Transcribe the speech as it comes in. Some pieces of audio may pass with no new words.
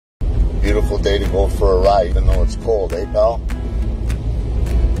Beautiful day to go for a ride, even though it's cold, eh, pal?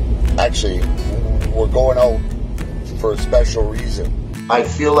 Actually, we're going out for a special reason. I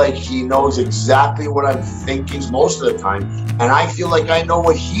feel like he knows exactly what I'm thinking most of the time, and I feel like I know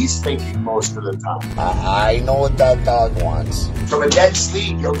what he's thinking most of the time. I know what that dog wants. From a dead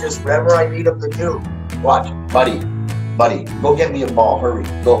sleep, he'll just whatever I need him to do. Watch, buddy, go get me a ball. Hurry,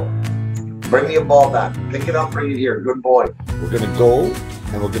 go. Bring me a ball back. Pick it up, bring it here. Good boy. We're gonna go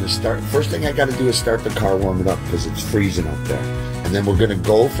and we're gonna start. First thing I gotta do is start the car, warm it up because it's freezing out there. And then we're gonna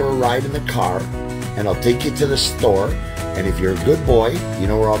go for a ride in the car, and I'll take you to the store. And if you're a good boy, you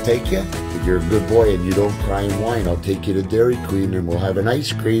know where I'll take you? If you're a good boy and you don't cry and whine, I'll take you to Dairy Queen and we'll have an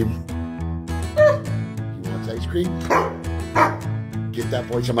ice cream. You want ice cream? Get that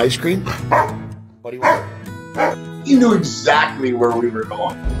boy some ice cream? What do you want? You knew exactly where we were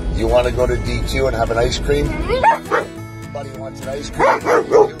going. You want to go to D2 and have an ice cream? Buddy wants an ice cream.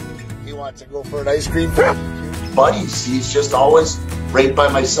 He wants to go for an ice cream. Buddy, he's just always right by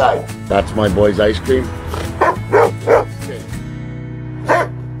my side. That's my boy's ice cream.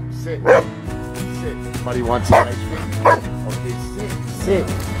 Sit. Buddy wants an ice cream. Okay, sit.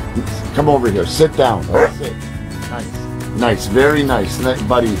 Come over here. Sit down. Sit. Nice. Very nice.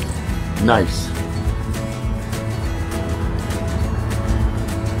 Buddy, nice.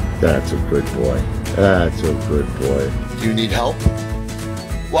 That's a good boy. That's a good boy. Do you need help?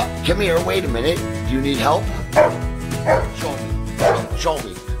 What? Come here. Wait a minute. Do you need help? Show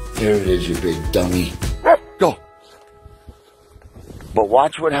me. There it is, you big dummy. Go. But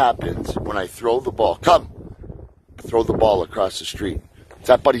watch what happens when I throw the ball. Come. Throw the ball across the street. Is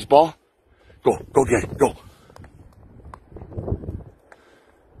that Buddy's ball? Go get it. Go.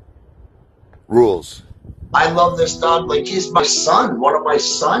 Rules. I love this dog like he's my son, one of my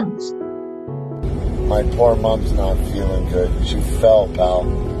sons. My poor mom's not feeling good. She fell, pal.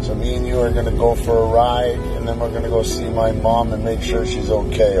 So me and you are going to go for a ride, and then we're going to go see my mom and make sure she's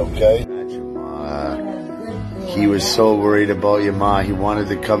okay, okay? He was so worried about you, Ma. He wanted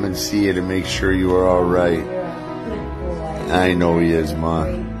to come and see you to make sure you were all right. I know he is, Ma.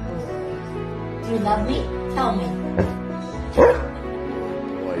 Do you love me? Tell me.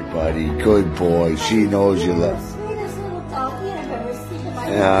 Buddy, good boy. She knows you love. Sweetest little doggy I've ever seen in my life.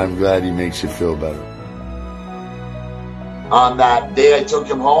 Yeah, I'm glad he makes you feel better. On that day I took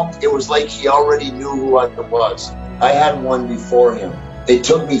him home, it was like he already knew who I was. I had one before him. It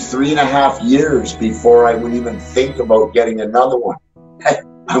took me 3.5 years before I would even think about getting another one.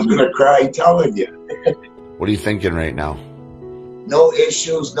 I'm gonna cry telling you. What are you thinking right now? No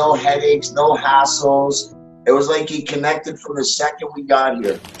issues, no headaches, no hassles. It was like he connected from the second we got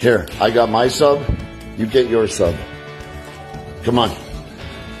here. Here, I got my sub. You get your sub. Come on.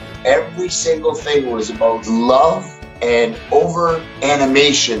 Every single thing was about love and over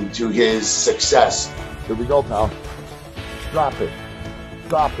animation to his success. Here we go, pal. Drop it.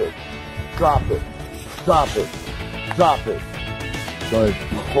 Drop it. Drop it. Drop it. Drop it. Good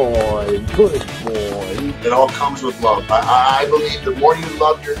boy. Good boy. It all comes with love. I believe the more you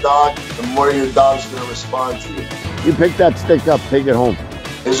love your dog, the more your dog's going to respond to you. You pick that stick up, take it home.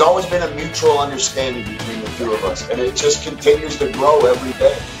 There's always been a mutual understanding between the two of us, and it just continues to grow every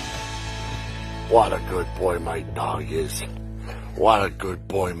day. What a good boy my dog is. What a good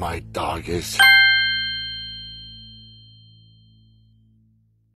boy my dog is.